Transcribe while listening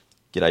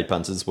G'day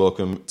punters,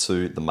 welcome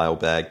to the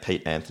mailbag.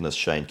 Pete Anthony,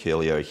 Shane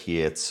Keelio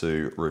here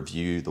to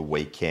review the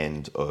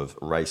weekend of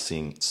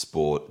racing,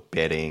 sport,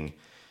 betting,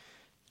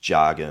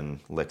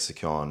 jargon,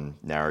 lexicon,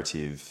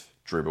 narrative,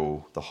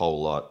 dribble, the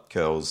whole lot.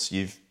 Curls,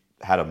 you've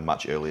had a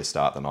much earlier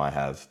start than I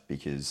have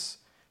because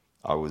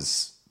I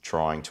was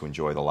trying to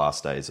enjoy the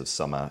last days of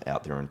summer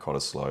out there in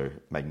Cottesloe.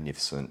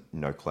 Magnificent,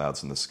 no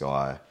clouds in the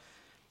sky,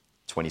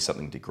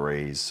 20-something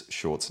degrees,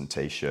 shorts and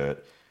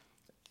t-shirt,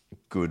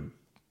 good.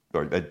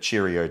 A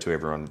cheerio to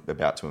everyone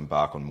about to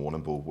embark on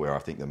Warrnambool, where I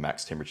think the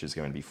max temperature is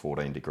going to be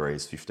 14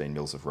 degrees, 15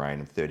 mils of rain,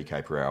 and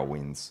 30k per hour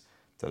winds.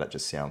 So that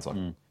just sounds like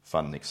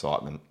fun and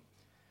excitement.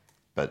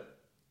 But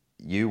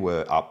you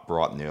were up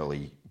bright and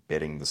early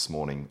betting this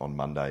morning on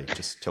Monday.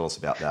 Just tell us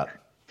about that.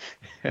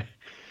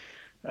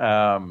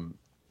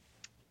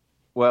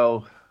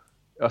 Well,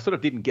 I sort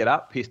of didn't get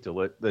up,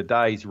 Pistol. The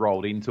days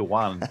rolled into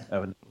one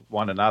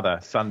another.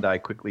 Sunday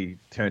quickly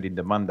turned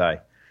into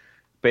Monday.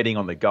 Betting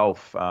on the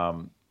golf.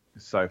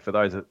 So for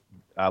those that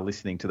are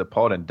listening to the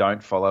pod and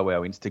don't follow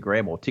our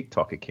Instagram or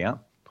TikTok account,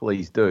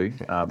 please do.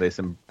 There's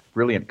some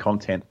brilliant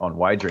content on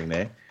wagering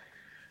there.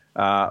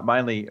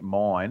 Mainly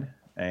mine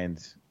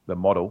and the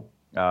model.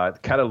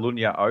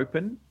 Catalunya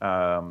Open.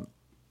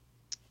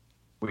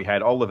 We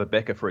had Oliver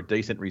Becker for a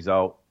decent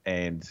result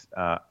and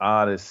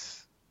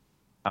Artis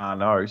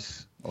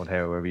Arnos, or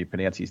however you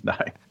pronounce his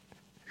name,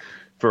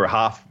 for a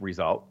half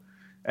result.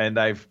 And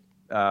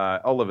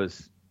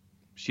Oliver's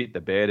shit the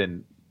bed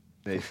and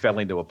they fell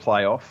into a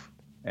playoff,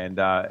 and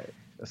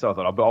so I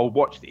thought, I'll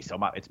watch this.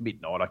 It's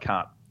midnight. I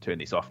can't turn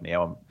this off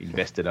now. I'm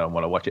invested and I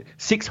want to watch it.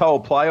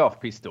 6-hole playoff,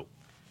 Pistol.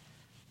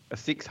 A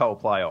 6-hole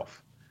playoff,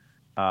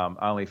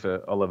 only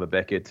for Oliver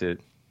Becker to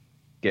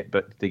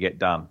get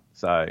done.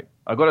 So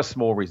I got a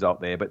small result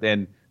there, but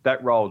then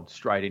that rolled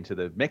straight into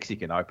the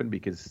Mexican Open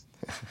because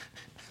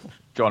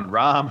John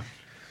Rahm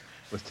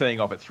was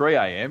teeing off at 3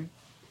 a.m.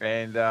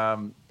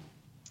 and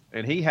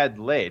he had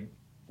led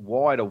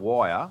wire to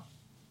wire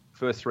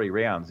first 3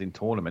 rounds in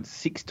tournaments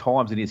 6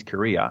 times in his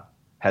career,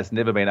 has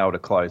never been able to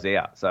close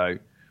out. So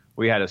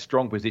we had a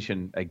strong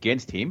position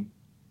against him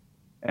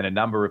and a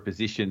number of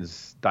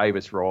positions.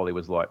 Davis Riley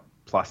was like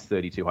plus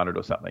 3,200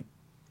 or something.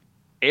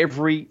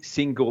 Every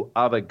single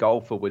other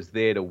golfer was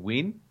there to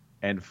win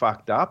and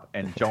fucked up,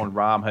 and John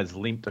Rahm has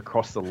limped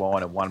across the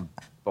line and won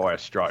by a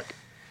stroke.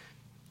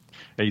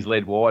 He's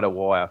led wire to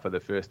wire for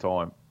the first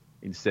time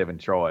in 7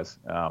 tries.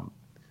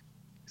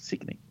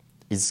 Sickening.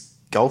 Is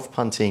golf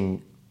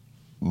punting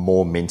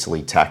more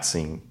mentally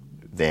taxing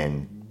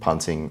than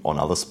punting on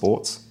other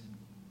sports?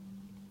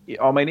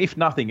 I mean, if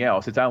nothing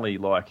else, it's only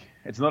like,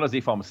 it's not as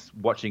if I'm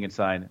watching and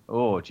saying,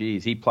 oh,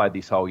 geez, he played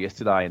this hole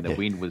yesterday and the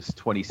wind was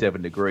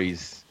 27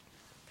 degrees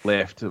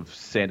left of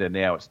centre.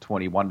 Now it's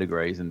 21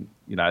 degrees and,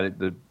 you know,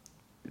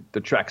 the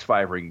track's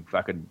favouring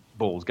fucking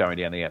balls going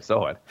down the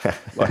outside.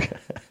 Like,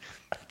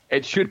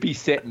 it should be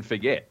set and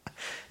forget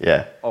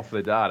off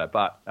the data.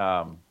 But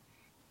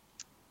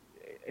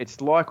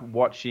it's like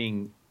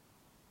watching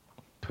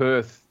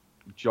Perth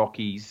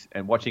jockeys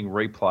and watching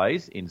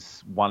replays in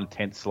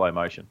 1/10 slow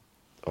motion.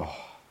 Oh,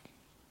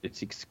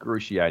 it's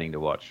excruciating to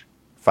watch.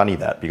 Funny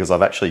that, because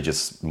I've actually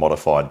just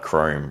modified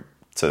Chrome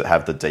to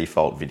have the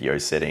default video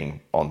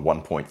setting on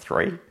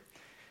 1.3,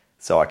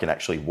 so I can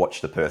actually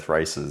watch the Perth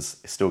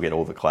races, still get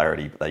all the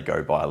clarity, but they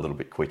go by a little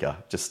bit quicker,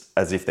 just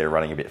as if they're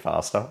running a bit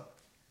faster.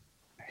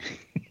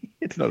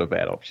 It's not a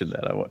bad option,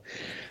 that.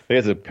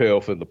 There's a pearl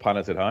for the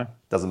punters at home.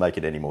 Doesn't make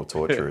it any more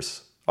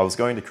torturous. I was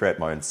going to create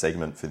my own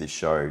segment for this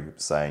show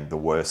saying the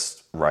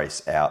worst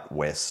race out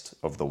west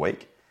of the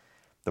week.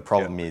 The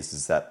problem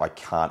is that I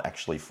can't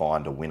actually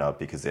find a winner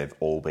because they've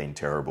all been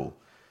terrible,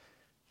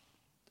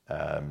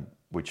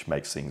 which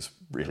makes things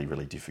really,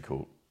 really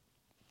difficult.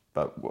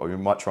 But we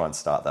might try and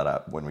start that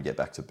up when we get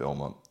back to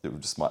Belmont. It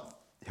just might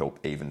help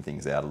even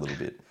things out a little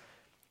bit.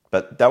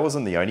 But that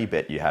wasn't the only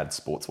bet you had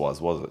sports-wise,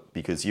 was it?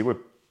 Because you were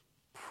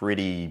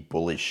pretty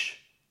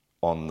bullish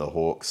on the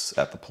Hawks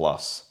at the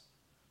plus.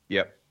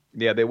 Yep.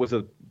 Yeah, there was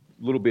a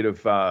little bit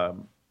of, I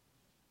don't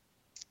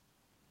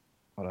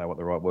know what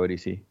the right word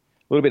is here, a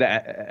little bit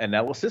of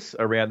analysis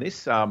around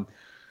this.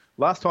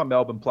 Last time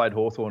Melbourne played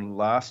Hawthorn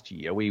last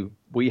year,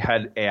 we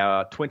had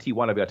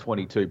 21 of our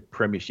 22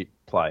 premiership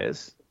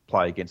players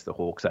play against the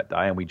Hawks that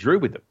day, and we drew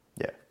with them.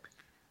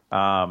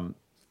 Yeah.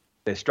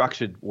 They're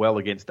structured well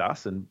against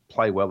us and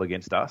play well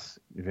against us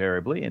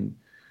invariably. And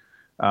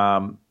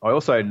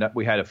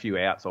we had a few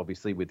outs,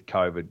 obviously, with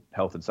COVID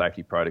health and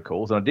safety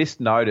protocols. And I just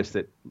noticed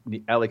that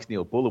Alex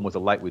Neil-Bullen was a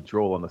late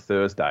withdrawal on the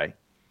Thursday.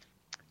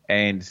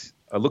 And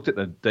I looked at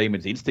the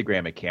Demons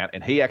Instagram account,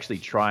 and he actually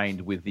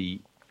trained with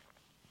the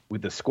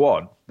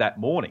squad that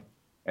morning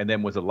and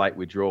then was a late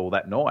withdrawal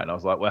that night. And I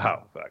was like,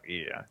 well, fuck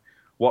yeah.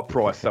 What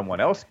price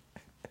someone else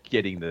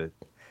getting the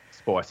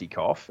spicy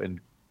cough and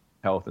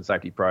health and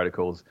safety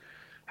protocols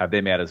have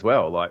them out as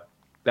well? Like,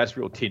 that's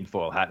real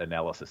tinfoil hat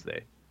analysis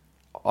there.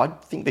 I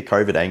think the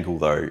COVID angle,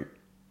 though,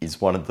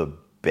 is one of the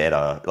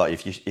better. Like,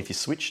 if you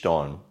switched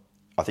on,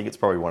 I think it's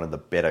probably one of the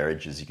better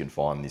edges you can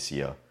find this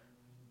year.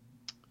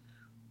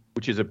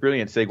 Which is a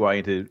brilliant segue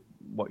into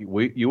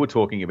you were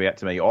talking about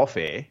to me off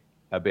air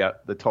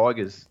about the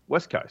Tigers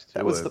West Coast.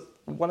 That was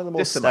one of the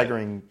more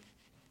staggering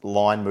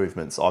line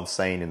movements I've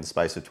seen in the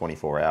space of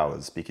 24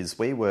 hours, because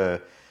we've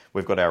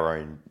got our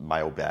own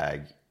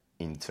mailbag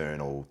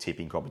internal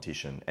tipping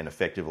competition, and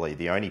effectively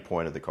the only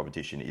point of the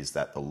competition is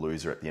that the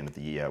loser at the end of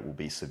the year will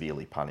be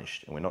severely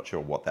punished, and we're not sure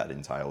what that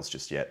entails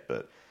just yet,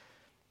 but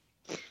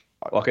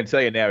I can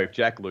tell you now, if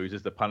Jack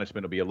loses, the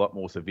punishment will be a lot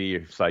more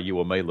severe if, say, you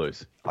or me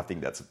lose. I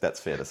think that's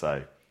fair to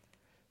say.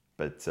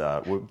 But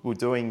we're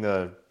doing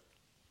the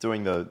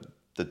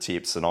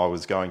tips, and I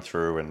was going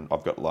through, and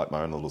I've got like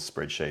my own little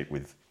spreadsheet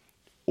with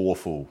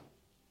awful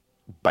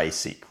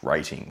basic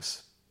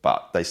ratings,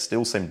 but they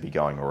still seem to be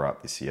going all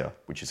right this year,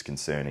 which is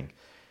concerning.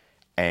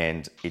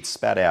 And it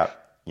spat out,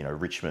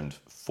 Richmond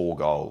 4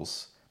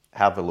 goals.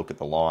 Have a look at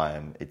the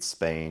line. It's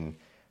been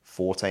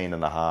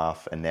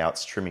 14.5, and now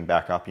it's trimming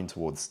back up in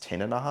towards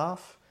 10.5.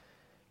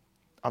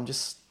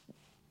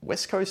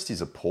 West Coast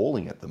is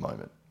appalling at the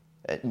moment.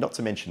 Not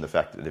to mention the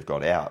fact that they've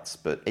got outs,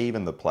 but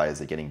even the players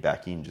they're getting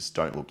back in just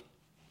don't look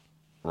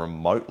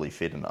remotely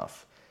fit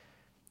enough.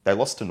 They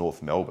lost to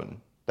North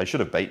Melbourne. They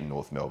should have beaten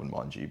North Melbourne,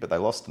 mind you, but they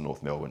lost to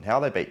North Melbourne. How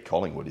they beat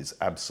Collingwood is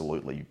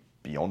absolutely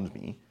beyond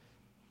me.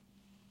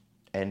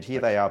 And here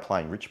they are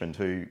playing Richmond,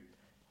 who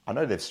I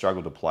know they've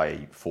struggled to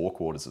play 4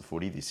 quarters of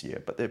footy this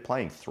year, but they're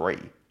playing 3,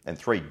 and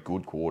 3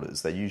 good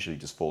quarters. They're usually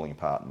just falling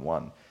apart in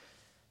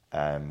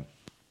 1.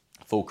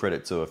 Full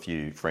credit to a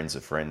few friends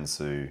of friends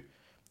who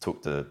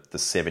took the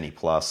 70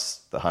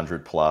 plus, the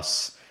 100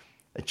 plus.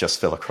 It just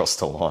fell across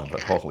the line,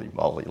 but holy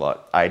moly, like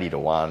 80 to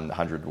 1,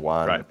 100 to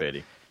 1. Great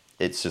betting.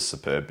 It's just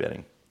superb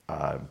betting.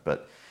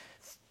 But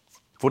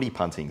footy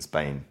punting's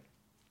been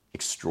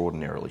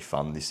extraordinarily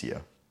fun this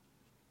year.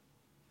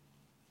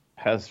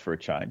 Has for a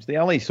change. The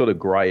only sort of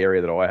grey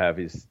area that I have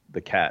is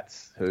the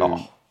Cats, who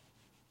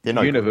they're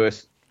no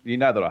universe. You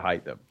know that I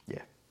hate them.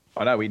 Yeah.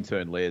 I know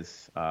intern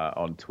Les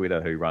on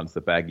Twitter, who runs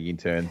the Baggy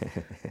Intern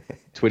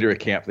Twitter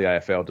account for the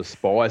AFL,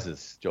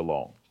 despises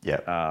Geelong.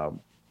 Yeah.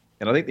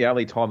 And I think the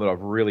only time that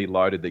I've really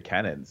loaded the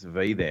Cannons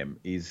v them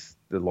is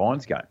the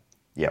Lions game.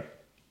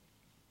 Yep.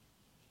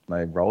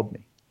 They rolled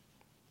me.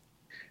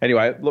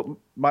 Anyway, look,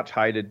 much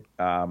hated.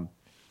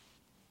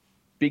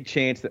 Big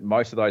chance that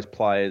most of those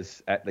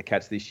players at the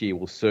Cats this year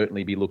will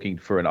certainly be looking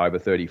for an over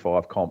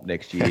 35 comp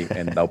next year,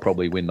 and they'll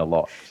probably win the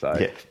lot. So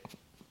yeah.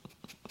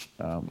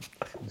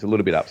 There's a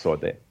little bit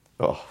upside there.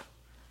 Oh,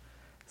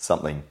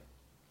 something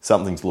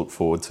to look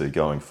forward to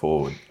going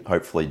forward.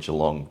 Hopefully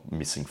Geelong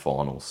missing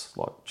finals.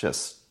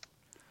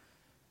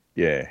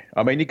 Yeah.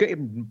 I mean, you get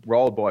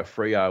rolled by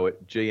Freo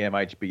at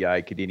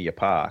GMHBA Cardinia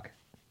Park.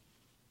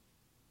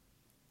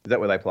 Is that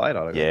where they played?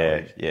 I don't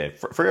know. Yeah.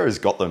 Freo has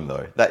got them,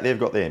 though. They've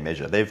got their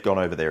measure. They've gone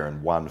over there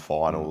and won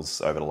finals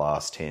over the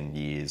last 10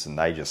 years, and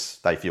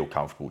they feel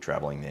comfortable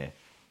travelling there.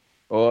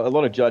 Well, a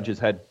lot of judges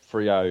had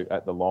Freo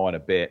at the line a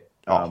bet.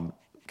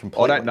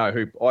 Completely. I don't know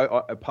who,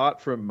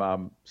 apart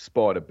from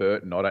Spider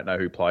Burton, I don't know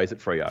who plays at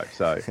Freo,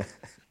 so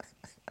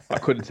I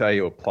couldn't tell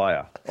you a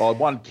player.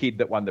 One kid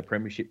that won the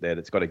premiership there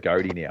that's got a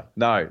goatee now.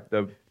 No,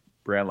 the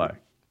Brownlow.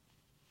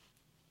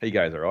 He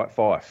goes all right.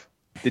 Fife.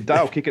 Did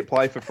Dale Kickett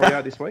play for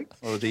Freo this week,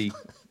 or was he?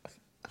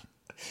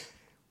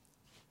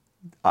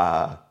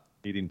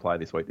 He didn't play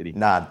this week, did he?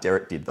 Nah,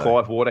 Derek did though.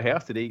 Clive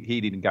Waterhouse, did he?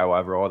 He didn't go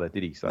over either,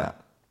 did he? So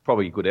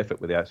probably a good effort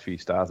without a few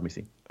stars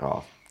missing.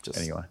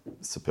 Anyway,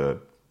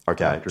 superb.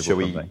 Okay, shall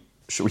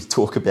we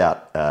talk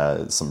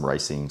about some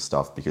racing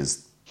stuff,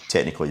 because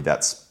technically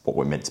that's what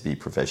we're meant to be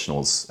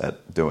professionals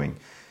at doing.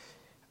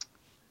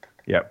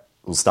 Yep.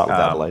 We'll start with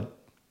Adelaide.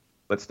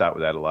 Let's start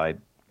with Adelaide.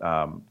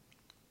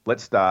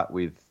 Let's start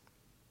with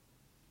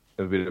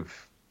a bit of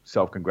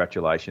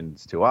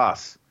self-congratulations to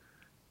us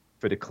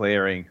for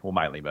declaring, well,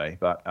 mainly me,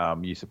 but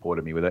you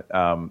supported me with it.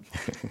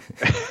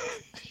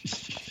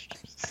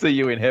 See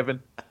you in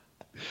heaven.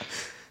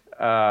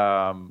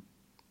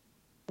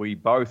 We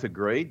both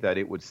agreed that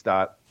it would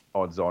start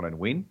odds on and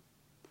win.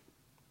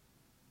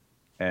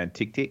 And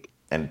tick.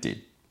 And it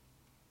did.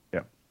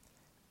 Yep.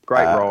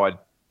 Great ride.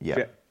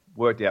 Yeah.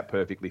 Worked out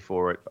perfectly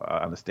for it, I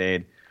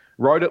understand.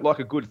 Rode it like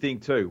a good thing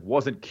too.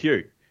 Wasn't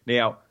cute.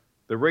 Now,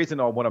 the reason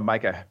I want to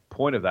make a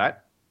point of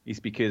that is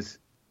because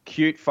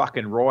cute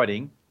fucking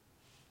riding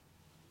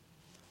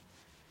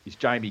is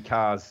Jamie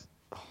Carr's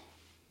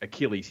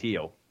Achilles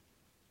heel.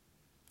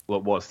 Well,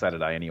 it was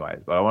Saturday anyway,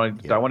 but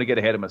don't want to get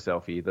ahead of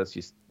myself here.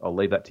 I'll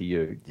leave that to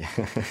you.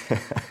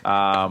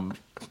 I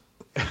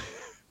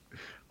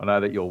know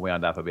that you're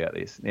wound up about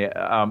this.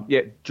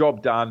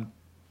 Job done.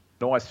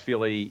 Nice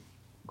filly,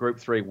 Group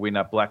 3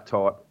 winner, black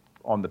type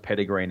on the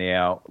pedigree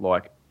now.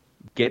 Like,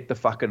 get the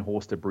fucking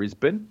horse to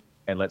Brisbane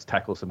and let's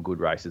tackle some good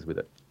races with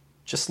it.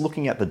 Just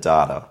looking at the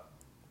data,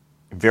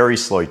 very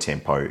slow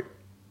tempo.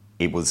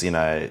 It was in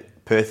a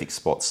perfect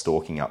spot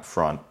stalking up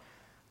front.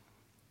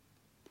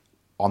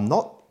 I'm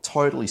not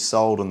totally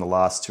sold on the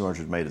last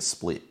 200 metre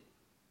split,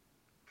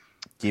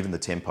 given the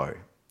tempo.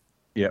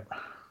 Yep.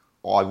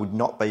 I would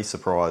not be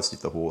surprised if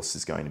the horse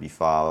is going to be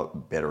far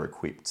better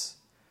equipped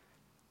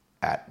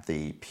at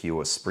the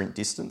pure sprint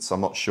distance.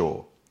 I'm not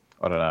sure.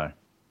 I don't know.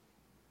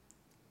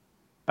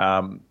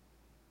 Um,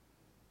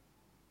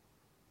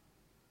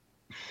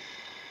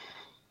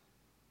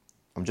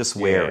 I'm just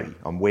Yeah. wary.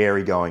 I'm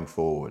wary going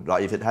forward.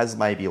 Like if it has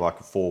maybe like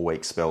a 4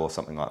 week spell or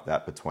something like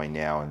that between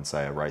now and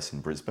say a race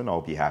in Brisbane,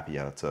 I'll be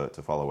happier to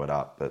follow it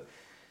up. But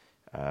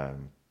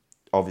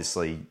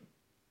obviously,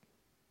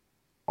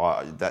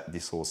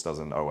 this horse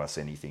doesn't owe us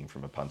anything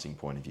from a punting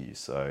point of view.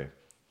 So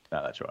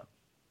No, that's right.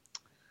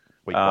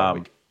 week by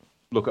week.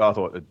 Look, I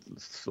thought the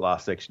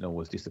last sectional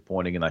was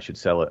disappointing and they should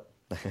sell it.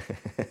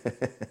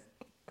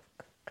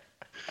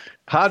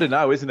 Hard to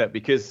know, isn't it?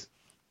 Because,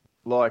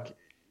 like,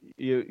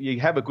 you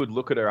have a good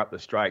look at her up the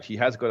straight. She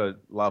has got a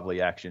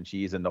lovely action.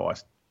 She is a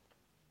nice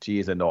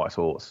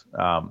horse.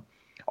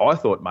 I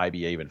thought maybe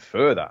even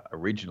further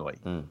originally.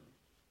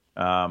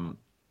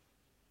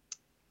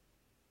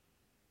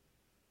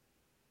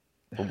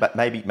 Well, but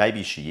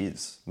maybe she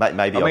is. Maybe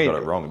I've mean,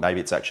 got it wrong. Maybe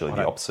it's actually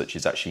the opposite.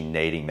 She's actually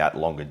needing that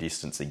longer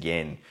distance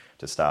again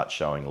to start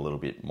showing a little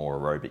bit more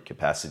aerobic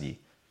capacity.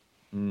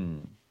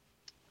 The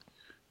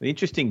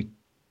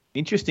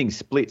interesting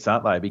splits,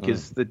 aren't they?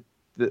 Because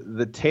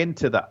the 10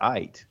 to the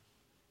 8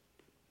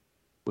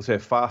 was her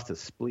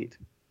fastest split.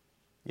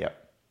 Yeah.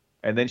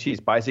 And then she's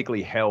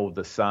basically held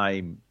the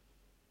same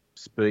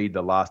speed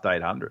the last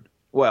 800.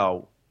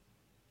 Well,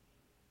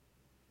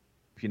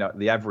 if you know,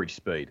 the average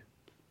speed.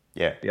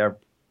 Yeah.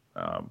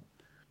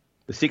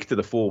 The 6 to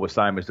the 4 was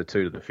same as the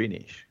 2 to the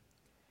finish.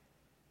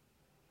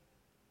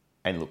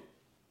 And look,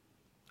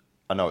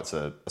 I know it's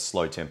a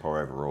slow tempo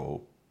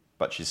overall,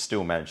 but she's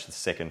still managed the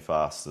second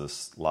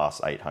fastest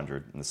last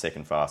 800 and the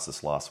second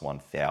fastest last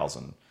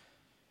 1,000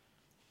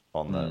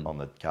 on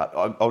the cut.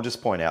 I'll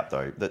just point out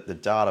though that the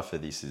data for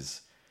this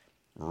is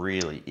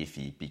really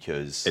iffy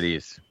because it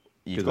is.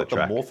 You've got the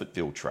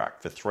Morphettville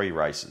track for 3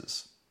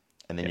 races,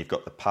 and then you've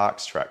got the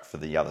Parks track for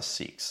the other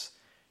 6.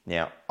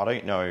 Now, I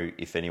don't know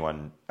if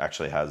anyone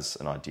actually has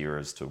an idea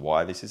as to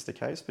why this is the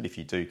case, but if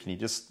you do, can you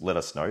just let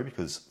us know?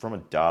 Because from a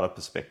data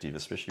perspective,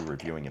 especially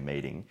reviewing a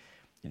meeting,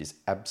 it is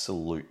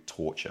absolute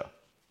torture.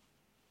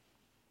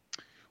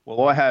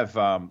 Well, I have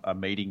a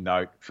meeting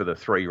note for the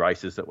 3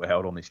 races that were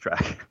held on this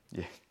track.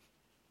 Yeah.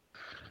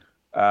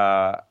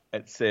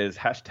 It says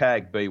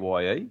hashtag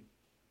BYE.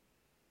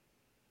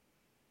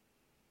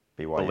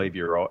 BYE.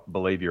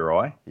 Believe your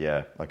eye.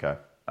 Yeah, okay.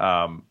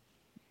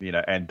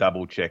 And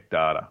double check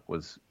data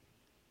was.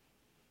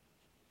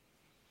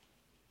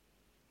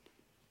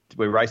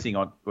 We're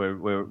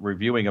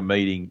reviewing a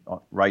meeting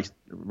race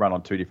run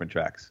on 2 different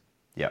tracks.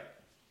 Yeah.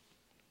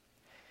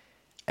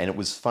 And it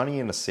was funny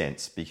in a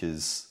sense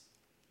because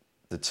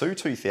the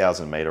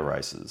 2,000 metre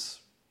races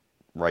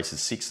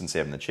 6 and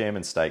 7, the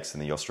Chairman Stakes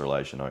and the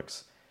Australasian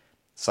Oaks,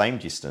 same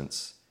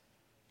distance,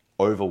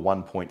 over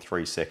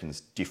 1.3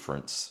 seconds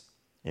difference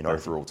in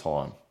overall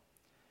time,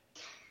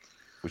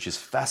 which is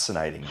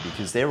fascinating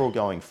because they're all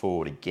going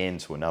forward again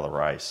to another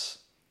race.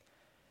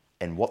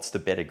 And what's the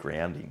better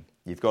grounding?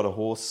 You've got a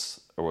horse,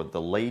 or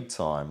the lead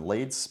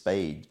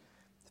speed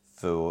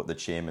for the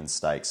Chairman's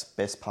Stakes,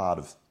 best part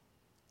of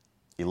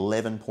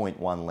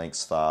 11.1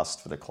 lengths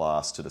fast for the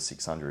class to the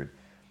 600,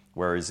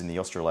 whereas in the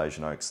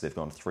Australasian Oaks, they've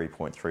gone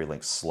 3.3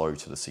 lengths slow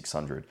to the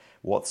 600.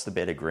 What's the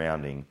better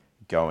grounding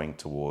going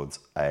towards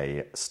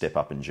a step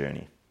up in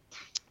journey?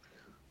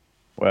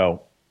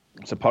 Well,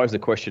 I suppose the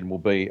question will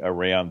be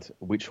around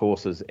which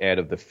horses out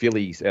of the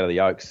fillies, out of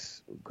the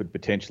Oaks, could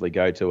potentially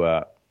go to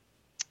a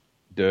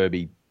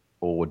Derby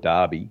or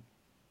Derby.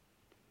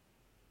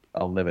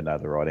 I'll never know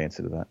the right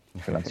answer to that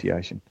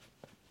pronunciation.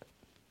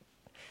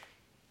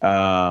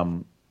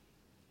 That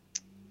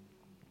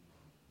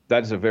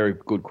is a very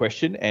good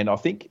question, and I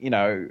think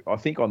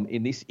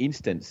in this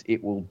instance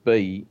it will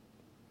be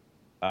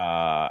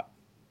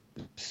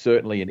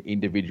certainly an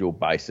individual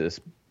basis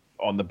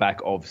on the back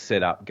of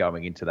setup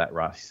going into that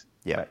race,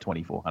 that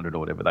 2,400 or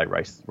whatever they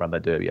run the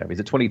Derby over. Is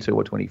it 22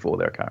 or 24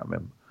 there? I can't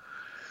remember.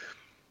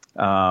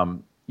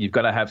 You've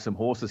got to have some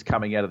horses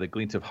coming out of the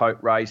Glint of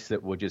Hope race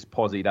that were just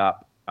posied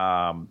up,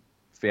 found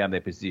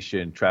their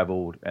position,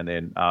 travelled, and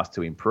then asked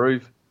to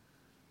improve.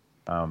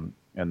 And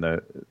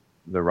the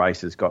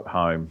racers got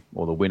home,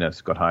 or the winners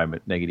got home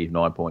at negative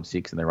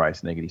 9.6 and the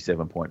race negative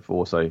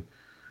 7.4. So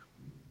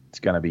it's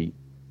going to be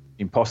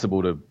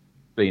impossible to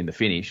be in the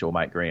finish or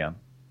make ground.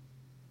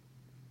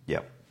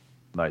 Yep.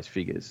 Those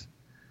figures.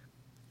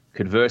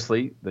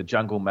 Conversely, the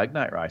Jungle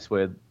Magnate race,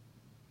 where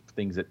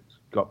things that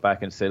got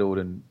back and settled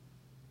and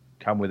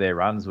come with their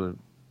runs were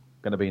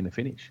going to be in the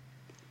finish.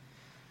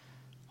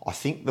 I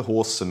think the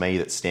horse for me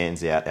that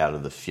stands out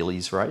of the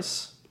fillies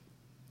race,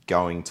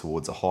 going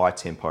towards a high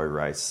tempo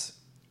race,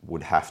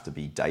 would have to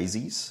be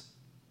Daisies.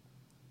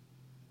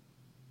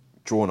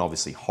 Drawn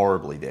obviously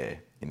horribly there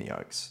in the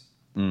Oaks.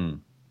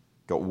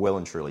 Got well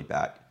and truly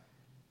back.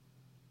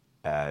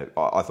 I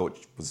thought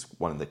it was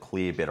one of the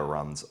clear better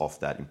runs off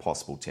that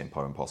impossible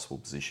tempo, impossible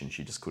position.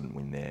 She just couldn't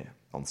win there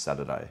on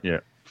Saturday.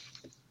 Yeah.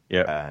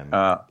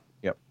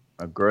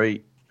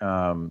 Agree.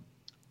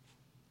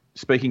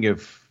 Speaking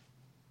of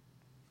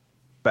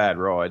bad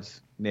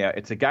rides, now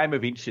it's a game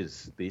of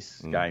inches,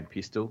 this game,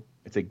 Pistol.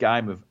 It's a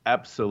game of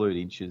absolute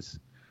inches.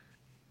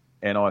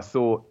 And I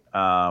thought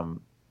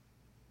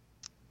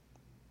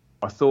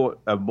I thought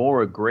a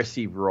more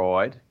aggressive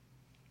ride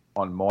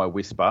on My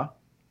Whisper,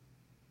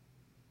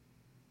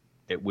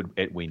 it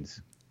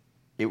wins.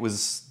 It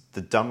was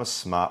the dumbest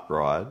smart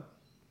ride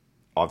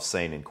I've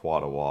seen in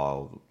quite a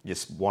while.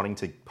 Just wanting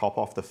to pop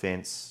off the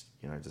fence,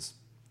 just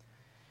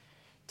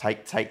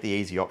take the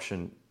easy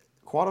option.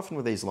 Quite often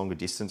with these longer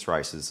distance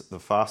races, the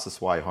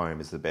fastest way home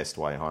is the best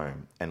way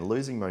home. And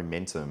losing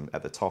momentum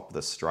at the top of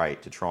the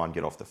straight to try and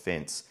get off the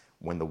fence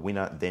when the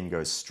winner then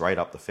goes straight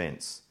up the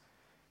fence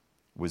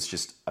was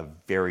just a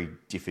very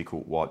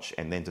difficult watch.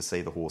 And then to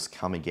see the horse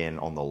come again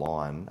on the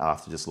line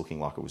after just looking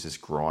like it was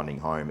just grinding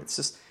home,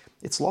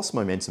 it's lost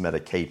momentum at a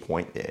key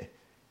point there.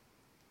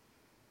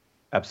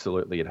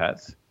 Absolutely, it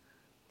has.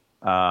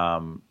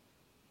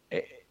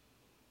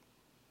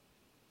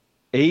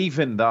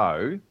 Even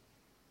though,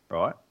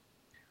 right?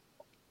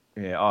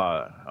 Yeah,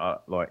 I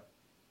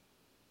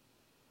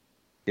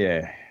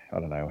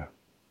don't know.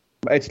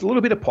 It's a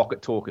little bit of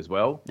pocket talk as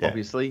well,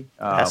 obviously. It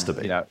has to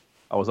be. I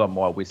was on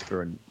My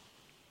Whisper and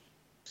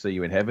See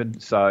You in Heaven.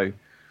 So,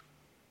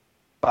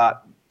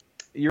 but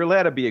you're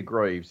allowed to be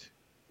aggrieved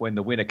when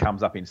the winner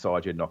comes up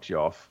inside you and knocks you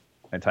off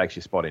and takes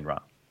your spot in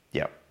run.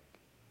 Yeah.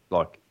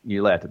 Like,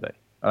 you're allowed to be.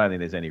 I don't think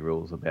there's any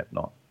rules about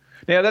not.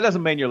 Now, that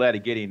doesn't mean you're allowed to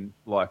get in,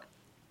 like,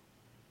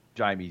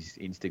 Jamie's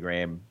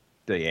Instagram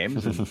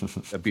DMs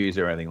and abuse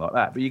her or anything like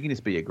that, but you can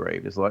just be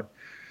aggrieved. It's like,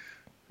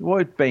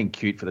 why being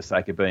cute for the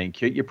sake of being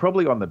cute? You're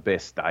probably on the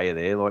best day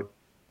there. Like,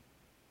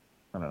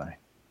 I don't know.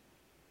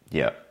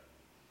 Yeah.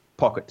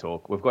 Pocket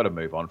talk. We've got to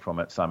move on from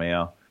it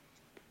somehow.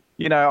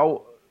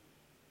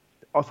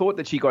 I thought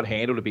that she got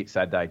handled a bit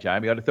Saturday,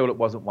 Jamie. I thought it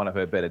wasn't one of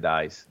her better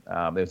days.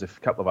 There was a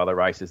couple of other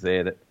races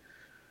there that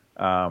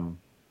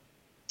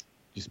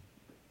just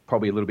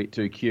probably a little bit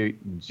too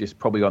cute and just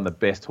probably on the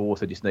best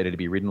horse that just needed to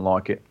be ridden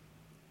like it.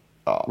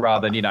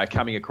 Rather than,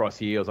 coming across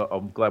heels.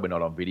 I'm glad we're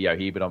not on video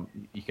here, but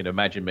you can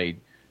imagine me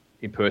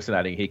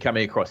impersonating here,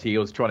 coming across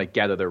heels, trying to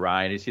gather the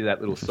rein. You see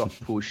that little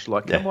soft push,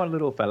 like, come on,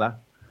 little fella.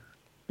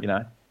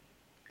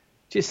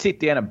 Just sit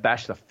down and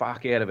bash the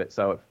fuck out of it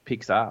so it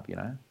picks up,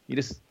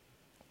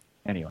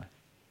 Anyway.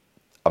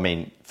 I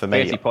mean, for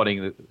me... Fancy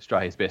potting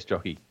Australia's best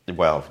jockey.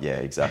 Well, yeah,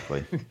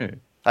 exactly.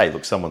 Hey,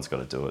 look, someone's got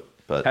to do it.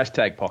 But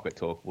hashtag pocket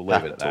talk. We'll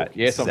leave it at that.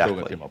 Yes, exactly. I'm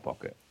talking through my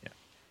pocket. Yeah.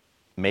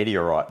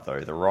 Meteorite, though.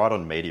 The ride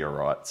on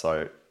Meteorite.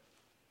 So,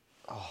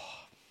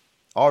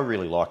 I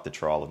really like the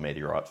trial of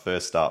Meteorite.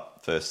 First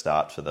start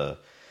for the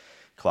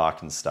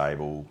Clarkin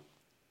stable.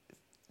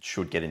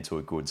 Should get into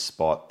a good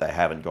spot. They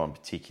haven't gone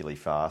particularly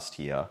fast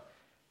here.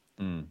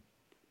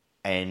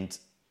 And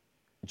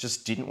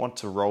just didn't want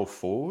to roll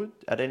forward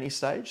at any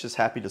stage. Just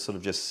happy to sort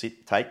of just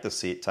take the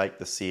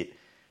sit.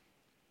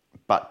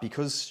 But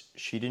because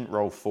she didn't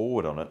roll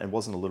forward on it and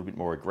wasn't a little bit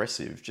more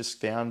aggressive, just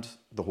found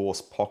the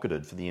horse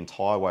pocketed for the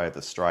entire way of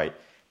the straight.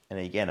 And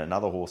again,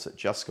 another horse that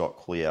just got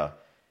clear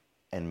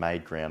and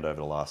made ground over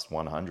the last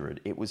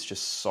 100. It was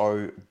just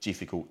so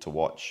difficult to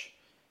watch.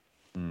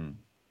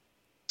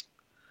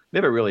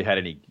 Never really had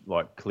any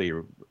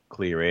clear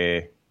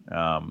air.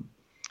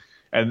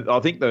 And I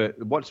think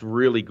what's a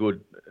really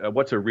good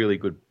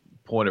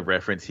point of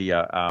reference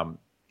here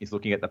is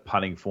looking at the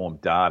punting form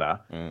data.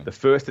 The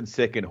first and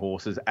second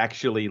horses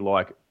actually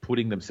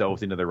putting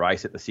themselves into the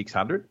race at the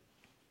 600.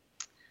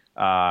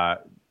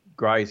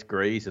 Gray's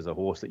Grease is a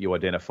horse that you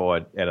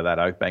identified out of that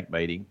Oakbank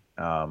meeting.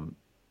 I'm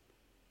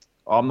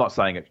not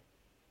saying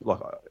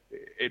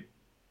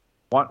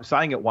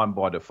saying it won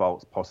by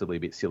default is possibly a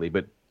bit silly,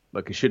 but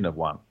it shouldn't have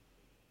won.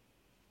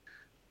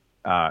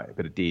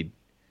 But it did.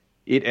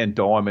 It and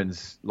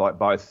Diamonds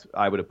both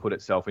able to put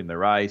itself in the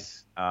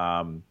race.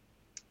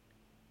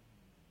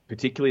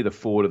 Particularly the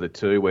 4 to the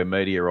 2 where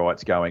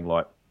Meteorite's going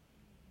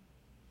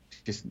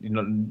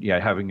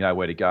having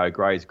nowhere to go.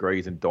 Gray's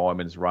Grease and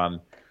Diamonds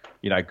run,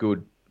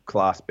 good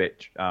class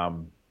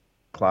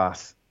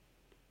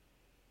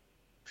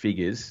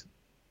figures,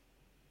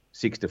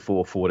 6 to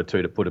 4, 4 to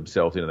 2 to put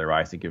themselves into the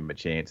race and give them a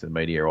chance. And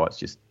Meteorite's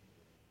just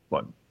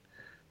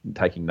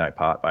taking no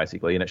part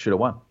basically, and it should have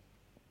won.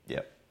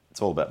 Yeah,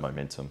 it's all about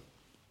momentum.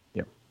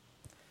 Yep.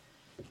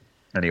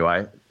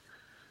 Anyway,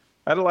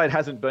 Adelaide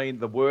hasn't been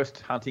the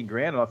worst hunting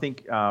ground, and I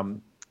think,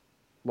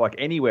 like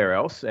anywhere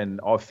else, and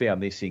I've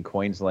found this in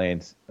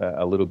Queensland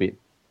a little bit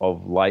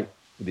of late,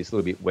 with this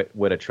little bit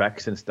wetter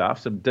tracks and stuff,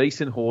 some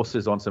decent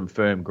horses on some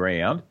firm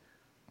ground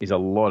is a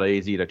lot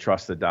easier to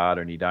trust the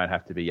data, and you don't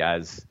have to be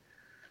as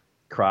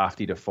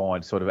crafty to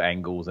find sort of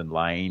angles and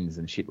lanes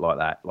and shit like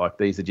that.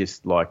 These are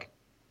just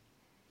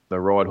the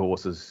ride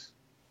horses,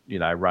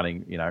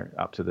 running,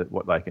 up to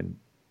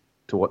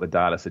what the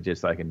data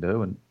suggests they can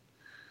do, and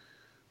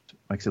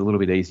makes it a little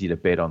bit easier to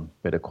bet on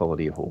better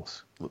quality of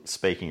horse.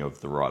 Speaking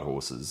of the right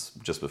horses,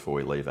 just before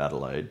we leave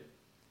Adelaide,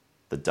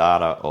 the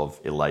data of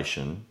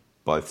Elation,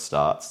 both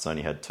starts, it's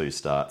only had 2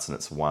 starts, and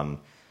it's won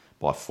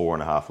by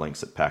 4.5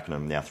 lengths at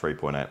Pakenham, now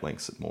 3.8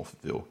 lengths at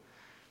Morphettville.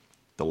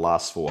 The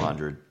last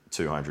 400,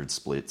 200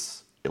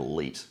 splits,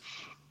 elite.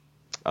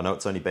 I know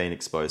it's only been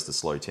exposed to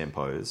slow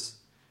tempos,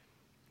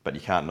 but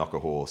you can't knock a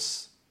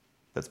horse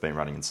that's been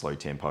running in slow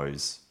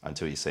tempos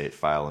until you see it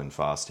fail in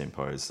fast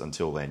tempos.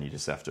 Until then, you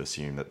just have to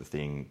assume that the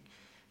thing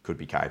could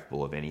be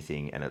capable of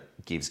anything, and it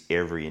gives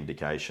every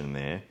indication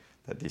there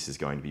that this is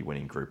going to be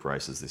winning group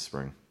races this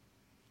spring.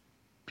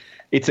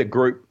 It's a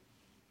group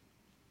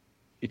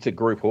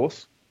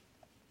horse.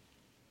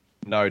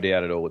 No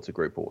doubt at all, it's a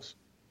group horse.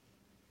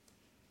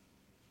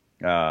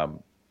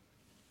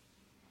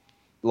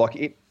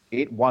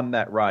 It won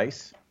that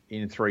race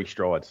in 3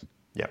 strides.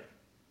 Yep.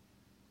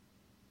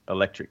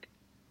 Electric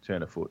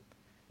turn of foot.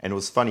 And it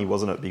was funny,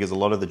 wasn't it? Because a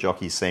lot of the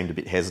jockeys seemed a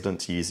bit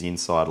hesitant to use the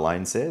inside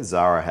lanes there.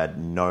 Zara had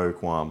no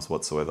qualms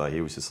whatsoever.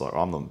 He was just like,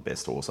 I'm the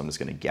best horse. I'm just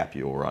going to gap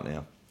you all right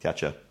now.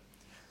 Catch ya.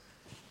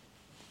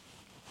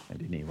 And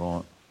didn't he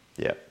right?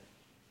 Yeah.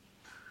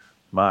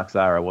 Mark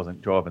Zara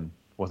wasn't going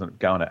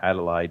to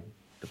Adelaide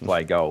to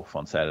play golf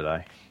on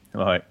Saturday.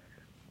 Like,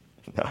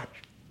 No.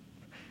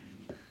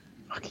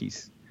 Fuck,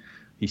 he's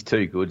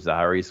too good,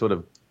 Zara. He's sort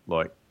of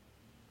like,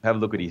 have a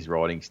look at his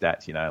riding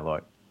stats,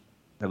 like,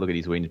 have a look at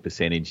his wins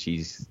percentage.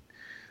 He's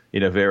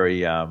in a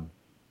very,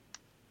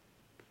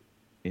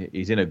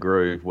 he's in a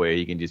groove where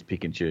he can just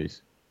pick and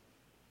choose.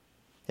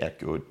 Yeah,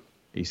 good.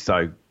 He's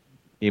so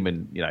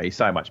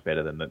much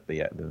better than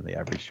the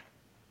average.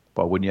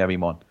 Why wouldn't you have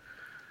him on?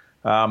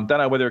 Don't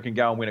know whether it can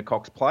go and win a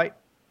Cox Plate,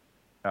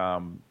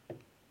 or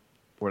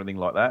anything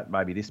like that.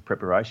 Maybe this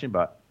preparation,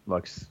 but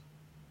like,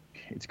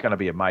 it's going to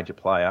be a major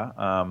player.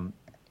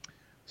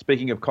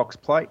 Speaking of Cox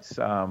Plates,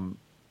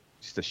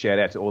 just a shout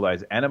out to all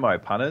those Animo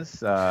punters.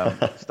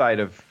 State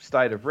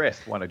of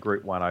Rest won a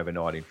Group 1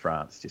 overnight in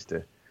France, just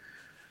to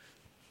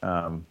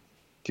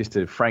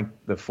frank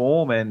the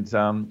form and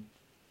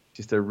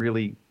just to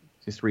really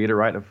just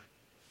reiterate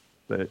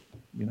that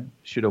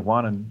should have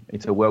won, and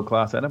it's a world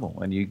class animal,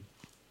 and you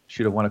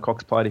should have won a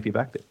Cox Plate if you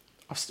backed it.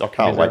 I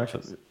can't wait.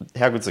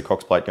 How good's the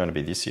Cox Plate going to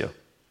be this year?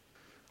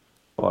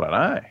 I don't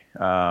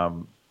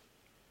know.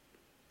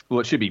 Well,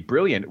 it should be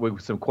brilliant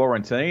with some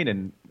quarantine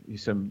and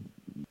some,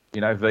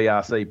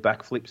 VRC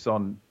backflips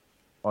on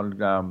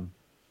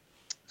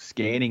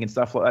scanning and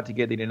stuff like that to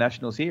get the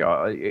internationals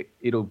here.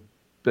 It'll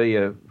be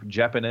a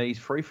Japanese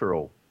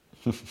free-for-all.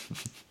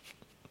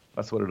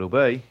 That's what it'll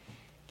be.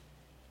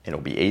 And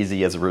it'll be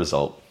easy as a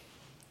result.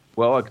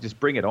 Well, I could just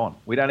bring it on.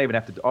 We don't even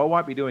have to. I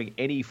won't be doing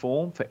any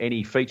form for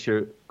any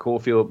feature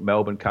Caulfield,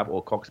 Melbourne Cup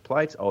or Cox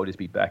Plates. I'll just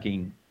be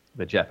backing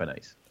the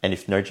Japanese. And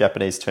if no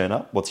Japanese turn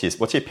up, what's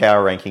your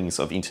power rankings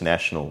of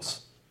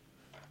internationals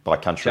by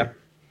country?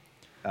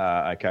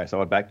 Okay,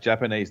 so I'd back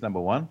Japanese number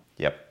 1.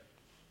 Yep.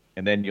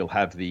 And then you'll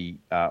have the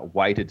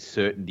weighted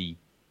certainty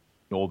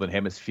Northern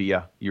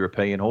Hemisphere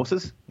European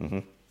horses. Mm-hmm.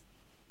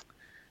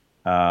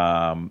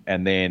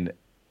 And then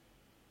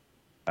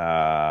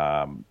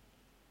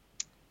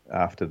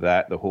after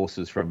that, the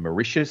horses from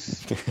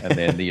Mauritius, and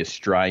then the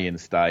Australian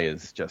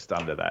stayers just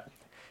under that.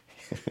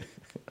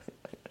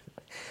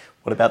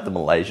 What about the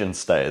Malaysian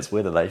stayers?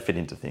 Where do they fit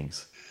into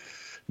things?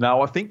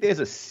 No, I think there's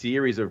a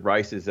series of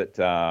races that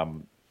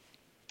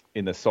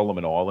in the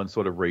Solomon Islands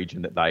sort of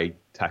region that they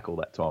tackle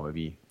that time of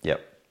year.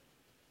 Yep.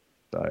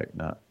 So,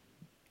 no.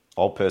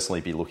 I'll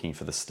personally be looking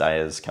for the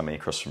stayers coming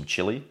across from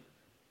Chile.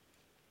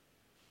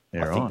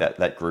 Yeah, I think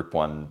that Group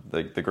 1,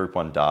 the Group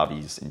 1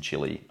 derbies in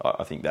Chile,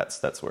 I think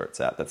that's where it's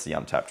at. That's the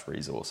untapped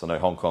resource. I know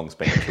Hong Kong's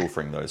been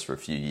pilfering those for a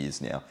few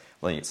years now.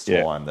 I think it's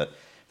time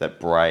that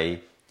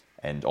Bray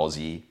and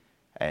Aussie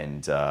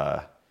and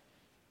the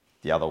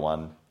other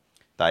one,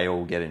 they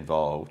all get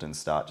involved and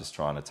start just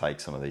trying to take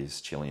some of these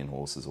Chilean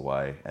horses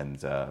away,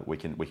 and we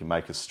can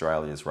make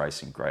Australia's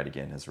racing great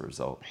again as a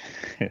result.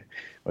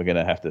 We're going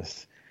to have to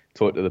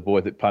talk to the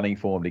boys at Punting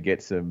Form to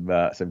get some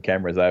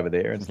cameras over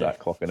there and start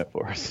clocking it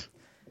for us.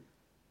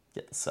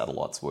 Get the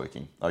satellites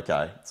working.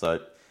 Okay, so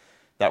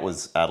that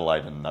was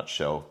Adelaide in a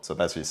nutshell. So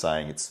basically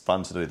saying it's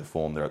fun to do the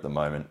form there at the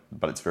moment,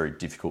 but it's very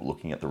difficult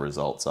looking at the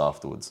results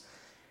afterwards.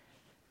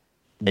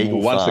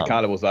 Once the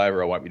carnival's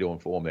over, I won't be doing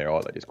form there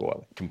either, just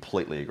quietly.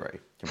 Completely agree.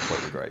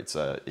 It's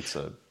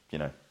a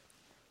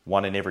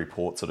one in every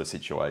port sort of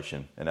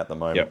situation, and at the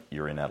moment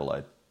you're in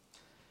Adelaide.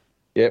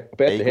 Yep,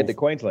 about to head to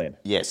Queensland.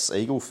 Yes,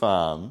 Eagle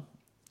Farm.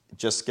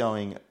 Just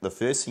going, the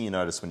first thing you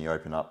notice when you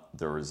open up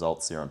the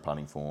results there on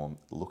Punting Form,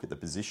 look at the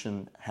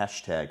position,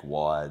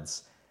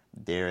 #wides.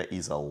 There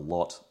is a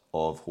lot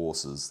of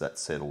horses that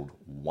settled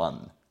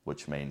 1,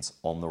 which means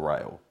on the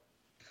rail.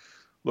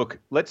 Look,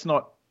 let's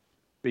not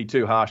be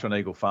too harsh on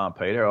Eagle Farm,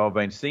 Peter. I've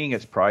been singing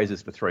its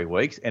praises for 3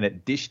 weeks, and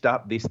it dished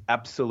up this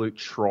absolute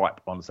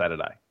tripe on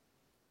Saturday.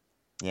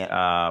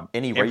 Yeah.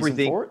 Any reason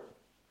for it?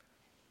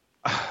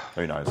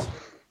 Who knows?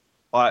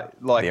 I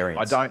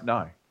don't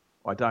know.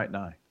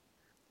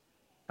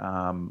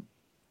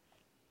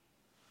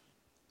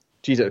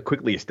 Geez, it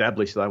quickly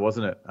established though,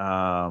 wasn't it?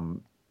 I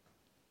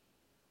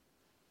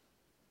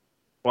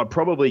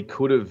probably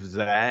could have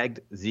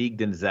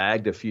zigged and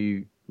zagged a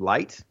few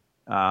late.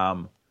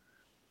 Not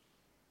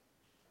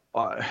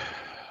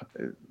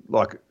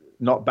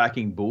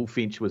backing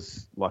Bullfinch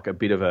was like a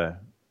bit of a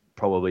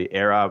probably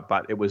error,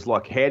 but it was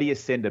like, how do you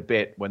send a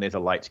bet when there's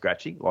a late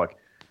scratchy? Like,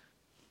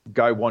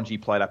 Go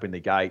Wanji played up in the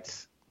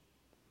gates,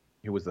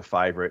 who was the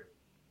favourite.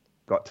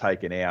 got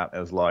taken out, it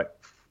was like,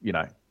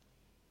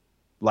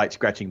 late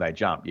scratching, they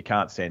jump. You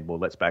can't send, well,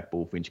 let's back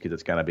Bullfinch because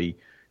it's going to be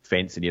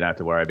fence and you don't have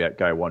to worry about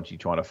go once you're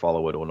trying to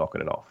follow it or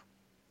knocking it off.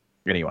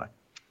 Anyway,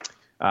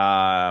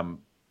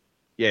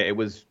 it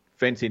was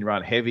fence in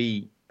run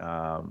heavy.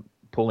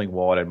 Pulling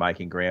wide and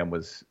making ground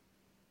was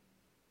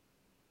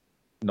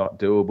not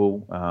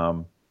doable.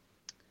 I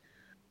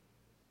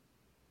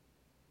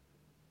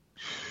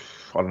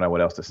don't know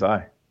what else to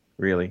say,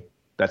 really.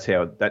 That's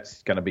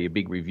going to be a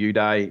big review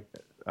day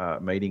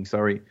meeting.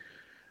 Sorry.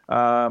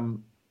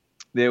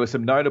 There were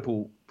some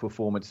notable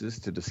performances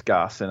to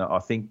discuss, and I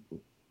think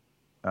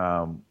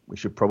we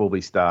should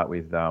probably start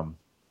with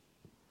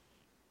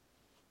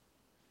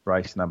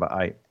race number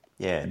 8.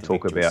 Yeah, and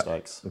talk about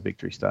the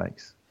Victory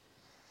Stakes.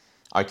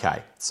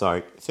 Okay,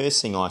 so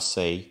first thing I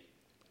see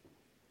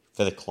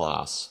for the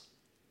class,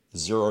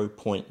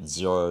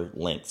 0.0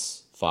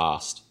 lengths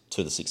fast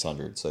to the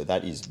 600. So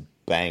that is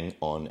bang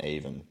on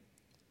even.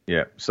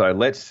 Yeah, so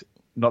let's,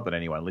 not that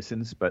anyone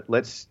listens, but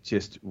let's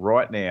just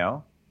right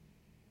now,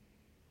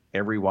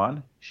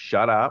 everyone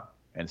shut up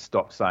and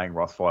stop saying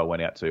Rothfire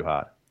went out too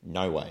hard.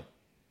 No way.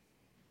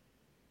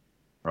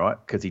 Right?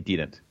 Because he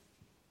didn't.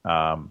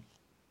 I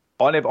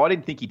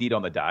didn't think he did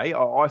on the day.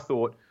 I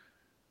thought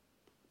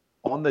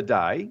on the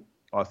day,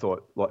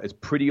 it's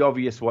pretty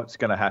obvious what's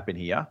going to happen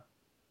here.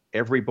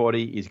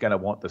 Everybody is going to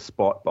want the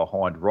spot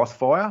behind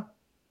Rothfire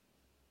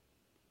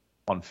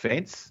on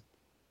fence,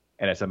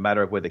 and it's a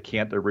matter of whether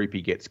Count de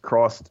Rupee gets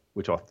crossed,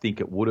 which I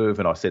think it would have,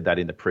 and I said that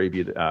in the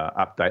previous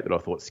update that I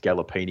thought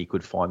Scalapini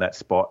could find that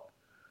spot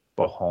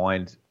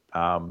behind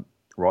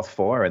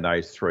Rothfire, and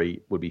those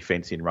three would be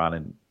fence in run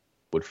and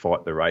would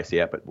fight the race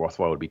out, but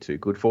Rothfire would be too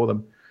good for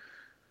them.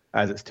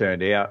 As it's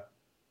turned out,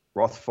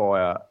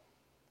 Rothfire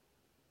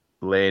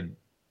led,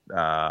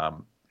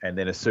 and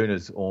then as soon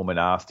as Orman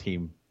asked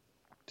him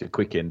to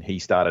quicken, he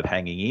started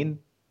hanging in,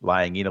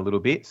 laying in a little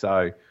bit.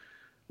 So,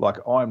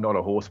 I'm not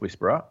a horse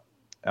whisperer,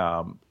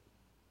 but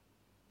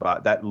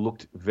that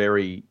looked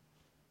very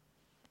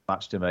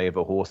much to me of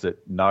a horse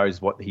that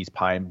knows what his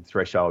pain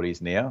threshold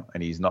is now,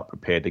 and he's not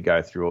prepared to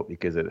go through it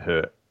because it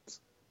hurts.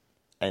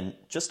 And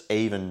just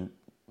even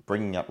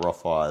bringing up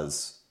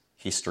Rothfire's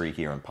history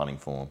here in punting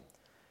form,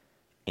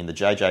 in the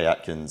JJ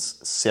Atkins,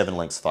 7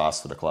 lengths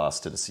fast for the class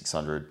to the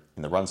 600.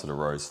 In the Run to the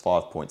Rose,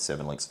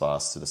 5.7 lengths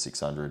fast to the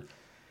 600.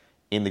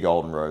 In the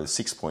Golden Rose,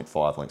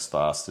 6.5 lengths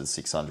fast to the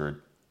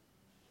 600.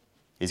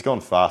 He's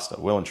gone faster,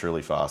 well and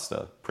truly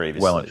faster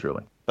previously. Well and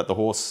truly. But the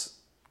horse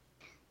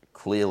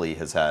clearly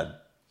has had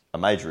a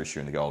major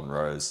issue in the Golden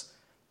Rose.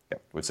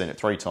 Yep. We've seen it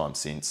 3 times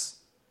since.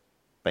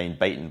 Been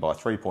beaten by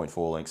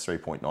 3.4 lengths,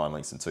 3.9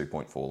 lengths and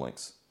 2.4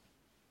 lengths.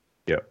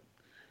 Yep.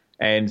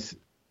 And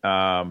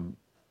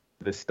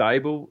the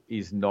stable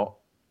is not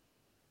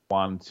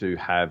one to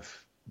have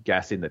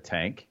gas in the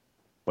tank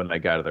when they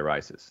go to the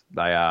races.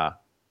 They are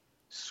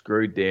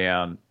screwed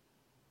down,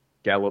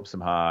 gallops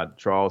them hard,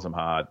 trials them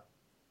hard.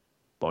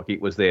 It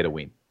was there to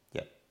win.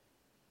 Yeah.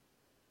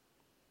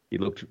 He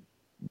looked,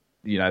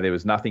 there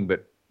was nothing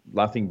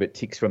but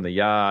ticks from the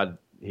yard.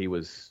 He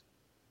was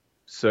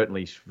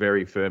certainly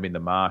very firm in the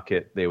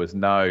market. There was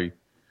no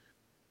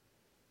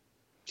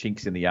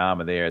chinks in the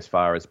armour there as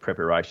far as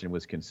preparation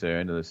was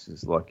concerned. This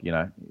is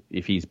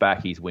if he's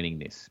back, he's winning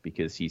this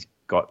because he's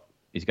going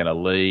to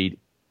lead.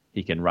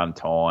 He can run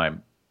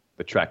time.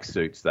 The track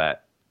suits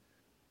that.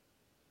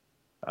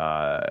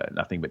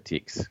 Nothing but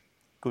ticks.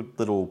 Good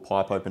little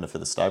pipe opener for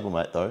the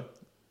stablemate, though.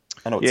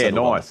 I know it's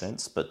settled on the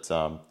fence, but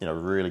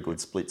really good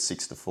split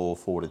 6-4,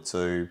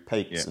 4-2,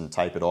 peaks and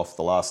tapered off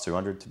the last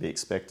 200 to be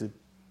expected.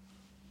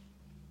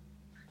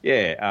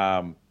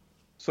 Yeah,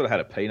 sort of had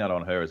a peanut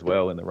on her as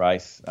well in the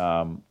race.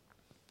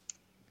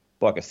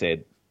 Like I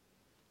said,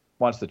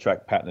 once the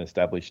track pattern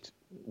established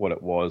what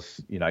it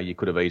was, you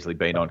could have easily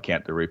been on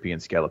Count de Rupee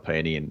and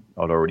Scalapini, and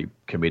I'd already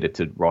committed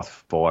to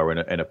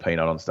Rothfire and a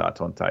peanut on Start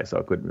Tonte, so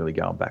I couldn't really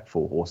go and back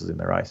 4 horses in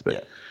the race.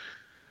 But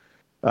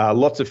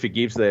lots of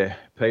forgives there,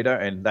 Peter,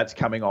 and that's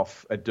coming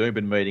off a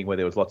Doomben meeting where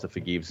there was lots of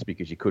forgives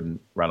because you couldn't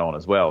run on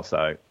as well.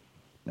 So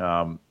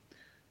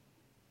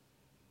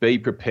be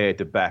prepared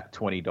to back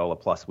 $20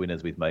 plus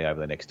winners with me over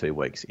the next 2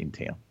 weeks in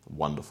town.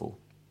 Wonderful.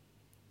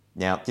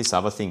 Now, this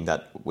other thing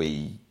that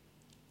we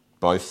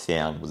both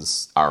found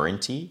was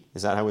Arenti.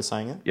 Is that how we're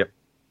saying it? Yep.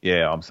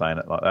 Yeah, I'm saying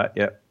it like that.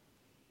 Yep.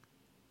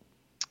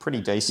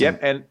 Pretty decent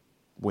and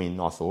win,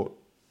 I thought.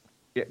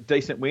 Yeah,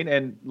 decent win,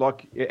 and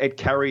it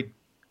carried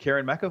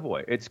Karen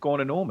McAvoy. It's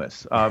gone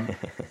enormous.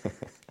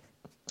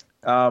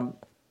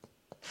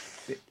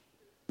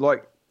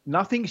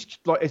 Nothing's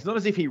it's not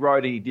as if he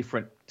rode any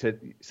different to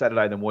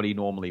Saturday than what he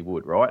normally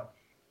would, right?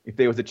 If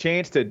there was a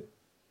chance to,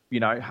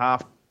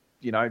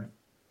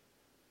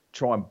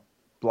 try and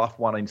bluff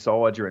one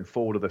inside you and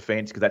fall to the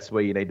fence because that's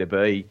where you need to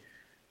be.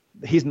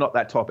 He's not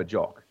that type of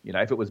jock.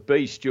 If it was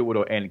B Stewart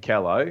or Ann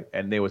Callow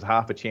and there was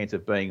half a chance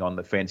of being on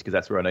the fence because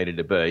that's where I needed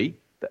to be,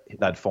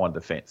 they'd find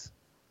the fence.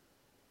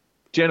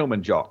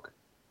 Gentleman jock,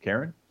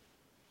 Karen.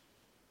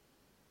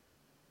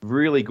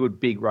 Really good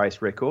big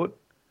race record.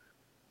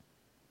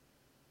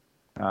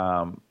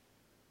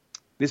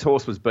 this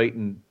horse was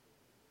beaten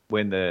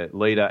when the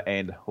leader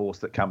and horse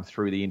that come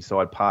through the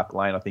inside Park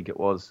Lane, I think it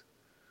was.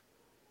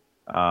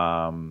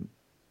 And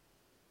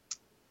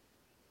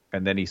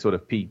then he sort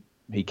of he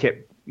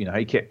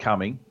kept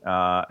coming,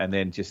 and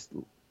then just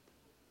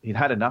he'd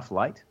had enough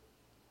late.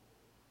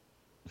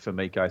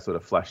 Miko sort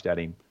of flashed at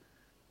him.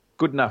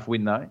 Good enough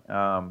win though.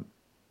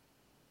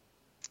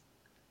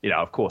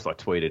 Of course I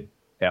tweeted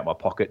out my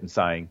pocket and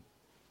saying,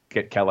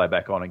 "Get Calais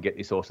back on and get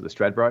this horse to the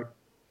Stradbroke."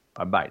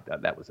 I made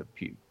that was a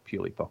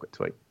purely pocket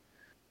tweet.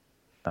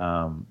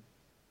 I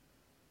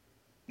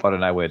don't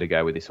know where to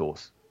go with this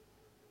horse.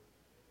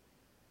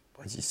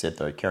 As you said,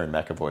 though, Kerrin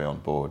McEvoy on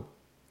board.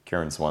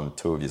 Kerrin's won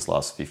 2 of his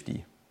last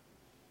 50.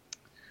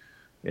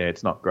 Yeah,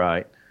 it's not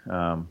great.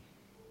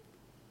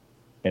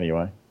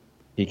 Anyway,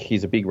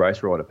 he's a big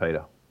race rider,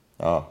 Peter.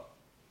 Oh.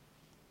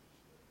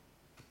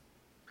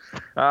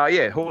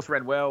 Horse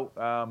ran well.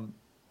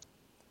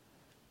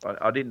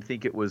 I didn't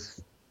think it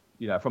was,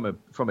 from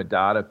a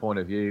data point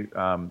of view,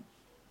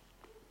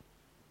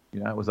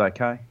 it was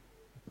okay.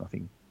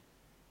 Nothing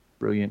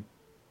brilliant,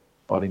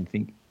 I didn't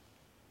think.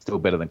 Still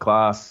better than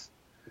class.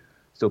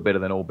 Still better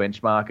than all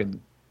benchmark,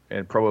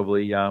 and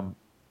probably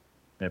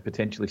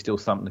potentially still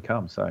something to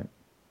come. So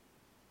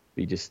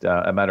be just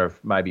a matter of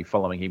maybe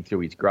following him through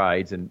his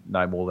grades and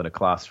no more than a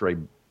Class 3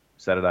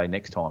 Saturday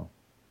next time.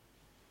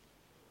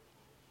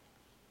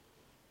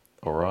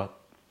 All right.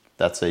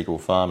 That's Eagle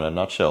Farm in a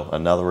nutshell.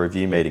 Another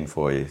review meeting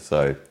for you.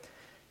 So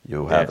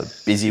you'll have a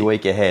busy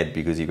week ahead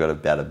because you've got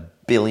about 1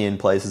 billion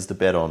places to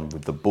bet on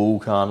with the Bull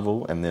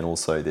Carnival, and then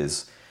also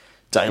there's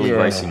daily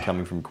racing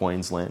coming from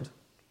Queensland.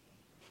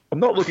 I'm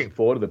not looking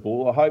forward to the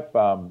Bull. I hope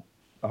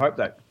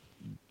that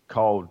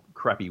cold,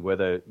 crappy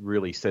weather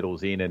really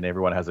settles in and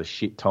everyone has a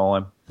shit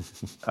time.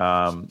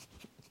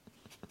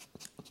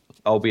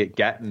 I'll be at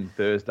Gatton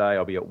Thursday.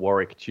 I'll be at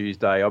Warwick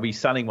Tuesday. I'll be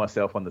sunning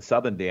myself on the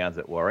Southern Downs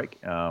at Warwick.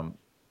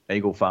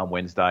 Eagle Farm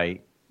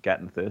Wednesday,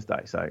 Gatton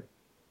Thursday. So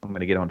I'm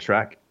going to get on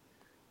track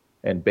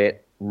and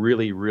bet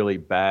really, really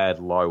bad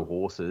low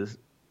horses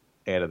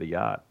out of the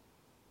yard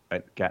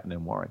at Gatton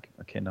and Warwick.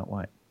 I cannot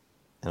wait.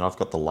 And I've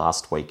got the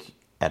last week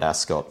at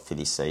Ascot for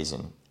this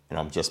season, and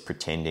I'm just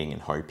pretending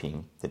and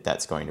hoping that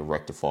that's going to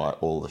rectify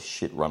all the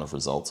shit run of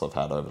results I've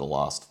had over the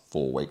last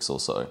 4 weeks or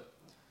so.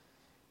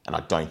 And I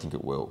don't think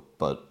it will,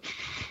 but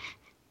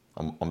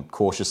I'm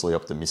cautiously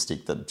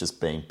optimistic that just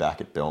being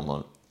back at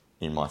Belmont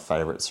in my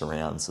favourite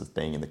surrounds of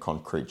being in the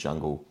concrete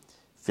jungle,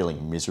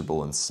 feeling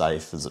miserable and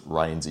safe as it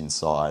rains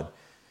inside,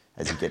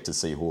 as you get to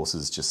see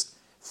horses just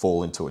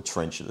fall into a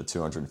trench at the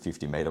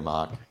 250 metre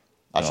mark.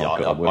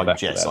 Actually,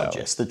 I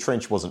guess. The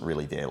trench wasn't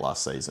really there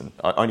last season.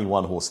 Only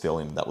one horse fell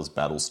in, that was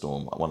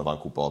Battlestorm, one of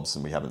Uncle Bob's,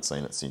 and we haven't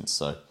seen it since.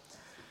 So,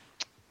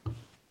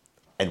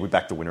 and we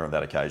backed the winner on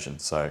that occasion.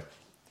 So,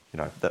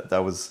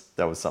 that was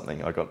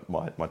something. I got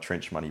my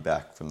trench money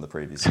back from the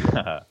previous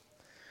year.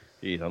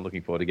 Jeez, I'm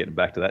looking forward to getting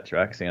back to that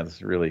track.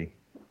 Sounds really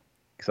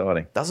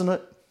exciting. Doesn't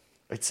it?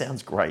 It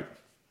sounds great.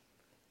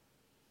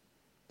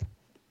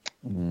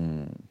 But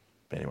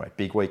anyway,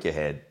 big week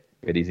ahead.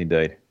 It is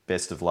indeed.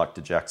 Best of luck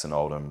to Jackson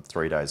Oldham.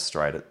 3 days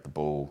straight at the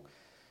Bull.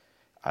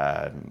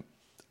 I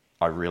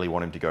really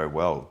want him to go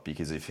well,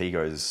 because if he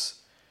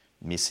goes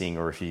missing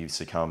or if he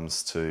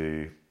succumbs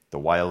to the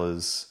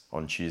Whalers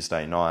on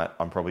Tuesday night,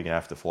 I'm probably going to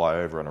have to fly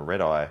over on a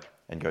red eye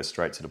and go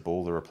straight to the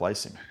Bull to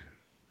replace him.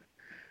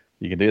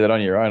 You can do that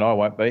on your own. I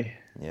won't be.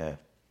 Yeah.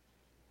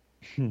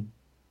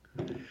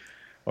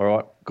 All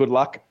right. Good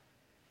luck.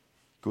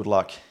 Good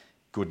luck.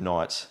 Good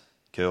night.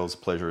 Curls,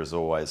 pleasure as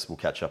always. We'll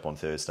catch up on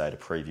Thursday to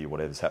preview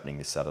whatever's happening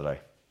this Saturday.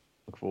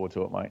 Look forward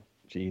to it, mate.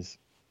 Cheers.